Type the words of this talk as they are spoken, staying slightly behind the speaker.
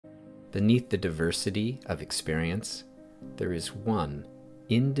Beneath the diversity of experience, there is one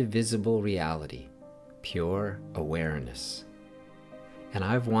indivisible reality, pure awareness. And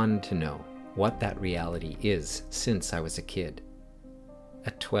I've wanted to know what that reality is since I was a kid.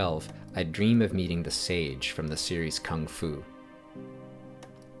 At 12, I'd dream of meeting the sage from the series Kung Fu.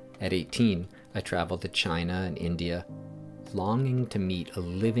 At 18, I traveled to China and India, longing to meet a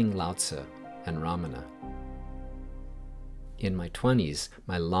living Lao Tzu and Ramana. In my 20s,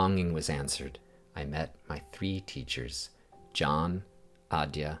 my longing was answered. I met my 3 teachers, John,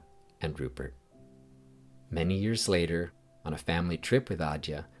 Adya, and Rupert. Many years later, on a family trip with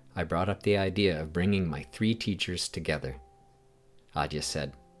Adya, I brought up the idea of bringing my 3 teachers together. Adya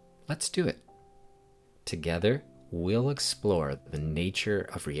said, "Let's do it. Together, we'll explore the nature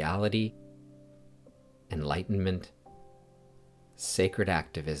of reality, enlightenment, sacred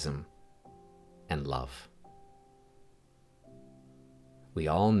activism, and love." We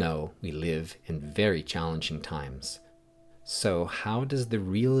all know we live in very challenging times. So how does the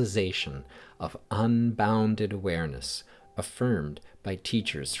realization of unbounded awareness, affirmed by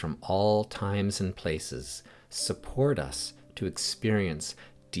teachers from all times and places, support us to experience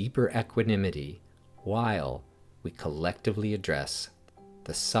deeper equanimity while we collectively address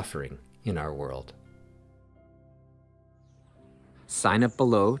the suffering in our world? Sign up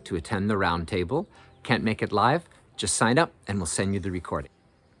below to attend the roundtable. Can't make it live? Just sign up and we'll send you the recording.